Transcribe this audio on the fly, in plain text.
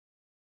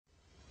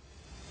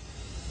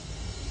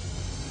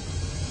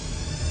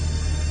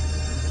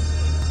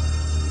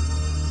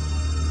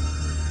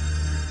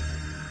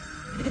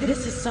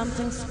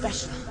something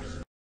special.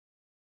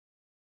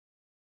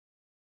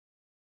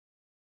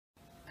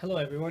 Hello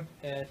everyone.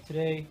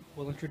 Today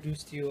we'll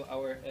introduce to you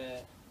our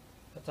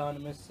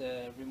autonomous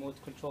remote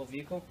control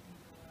vehicle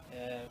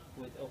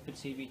with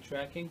OpenCV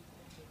tracking.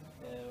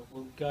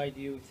 We'll guide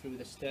you through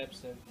the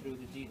steps and through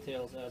the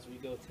details as we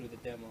go through the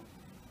demo.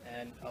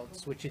 And I'll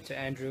switch it to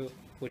Andrew.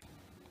 The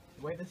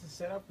way this is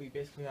set up, we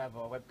basically have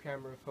a web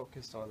camera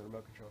focused on the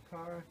remote control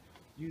car.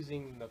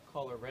 Using the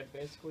color red,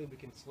 basically, we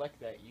can select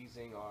that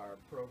using our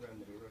program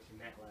that we wrote to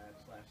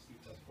MATLAB/C++,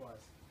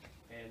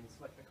 and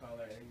select the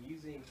color. And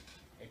using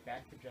a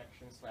back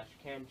projection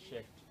 / cam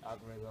shift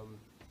algorithm,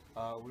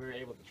 we were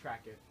able to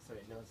track it so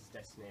it knows its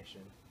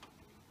destination.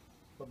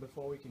 But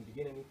before we can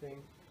begin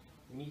anything,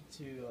 we need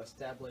to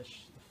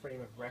establish the frame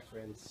of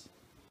reference.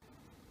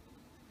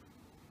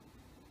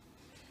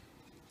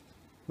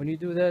 When you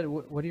do that,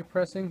 what are you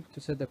pressing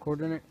to set the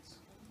coordinates?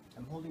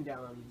 I'm holding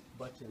down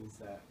buttons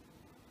that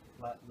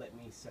let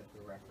me set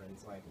the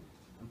reference. Like,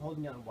 I'm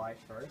holding down Y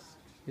first.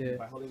 Yeah.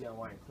 By holding down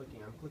Y and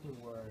I'm clicking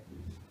where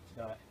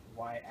the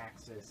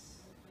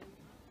Y-axis,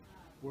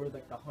 where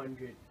like the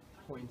 100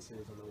 points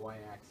is on the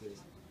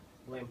Y-axis.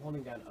 When I'm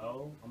holding down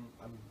O,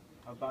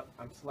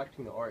 I'm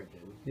selecting the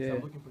origin. Yeah. So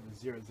I'm looking for the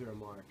 0, 0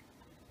 mark.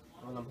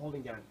 When I'm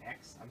holding down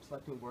X, I'm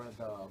selecting where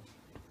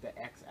the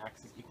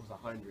X-axis equals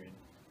 100.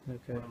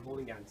 Okay. When I'm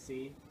holding down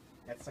C,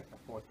 that's like the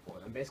 4th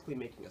point. I'm basically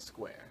making a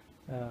square.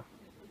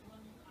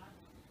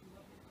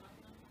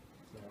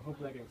 So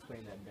hopefully I can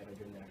explain that better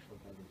during the actual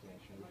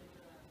presentation.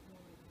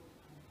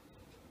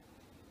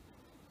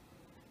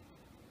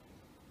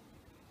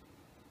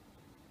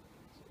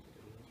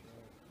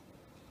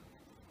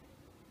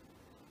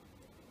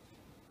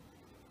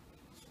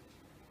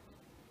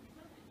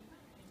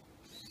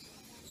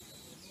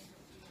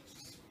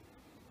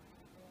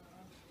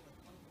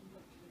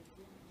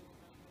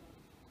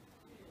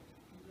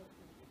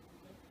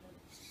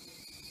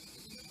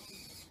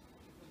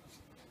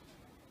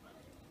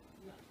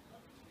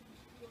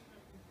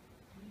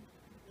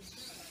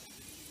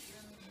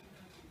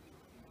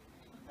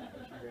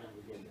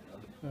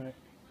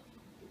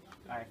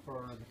 Alright,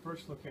 for the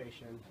first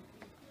location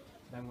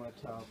that I'm going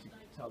to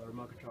tell the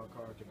remote control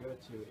car to go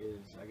to is,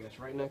 I guess,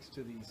 right next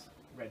to these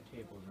red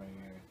tables right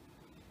here.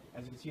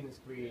 As you can see on the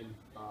screen,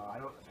 I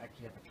don't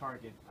actually have a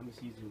target, I'm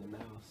just using the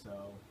mouse,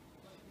 so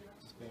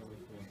just bear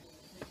with me.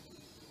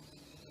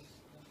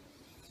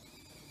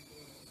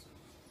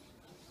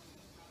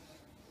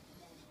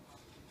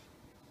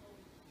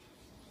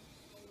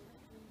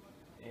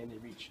 And it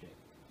reached it.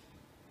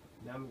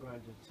 Now I'm going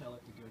to tell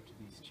it to go to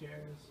these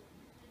chairs.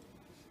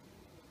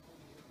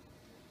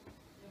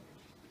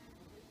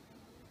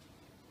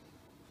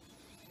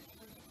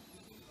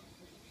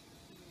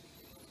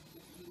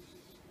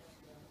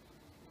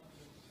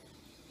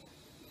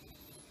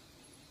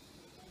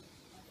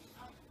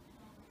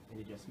 And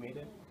you just made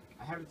it.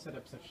 I have it set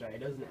up such that it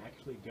doesn't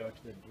actually go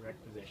to the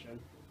direct position.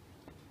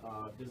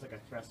 There's like a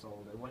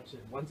threshold, and once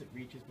it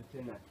reaches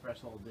within that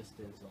threshold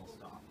distance, it'll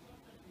stop.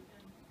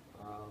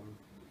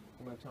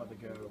 I'm going to tell it to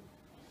go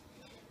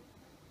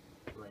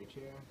right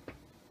here.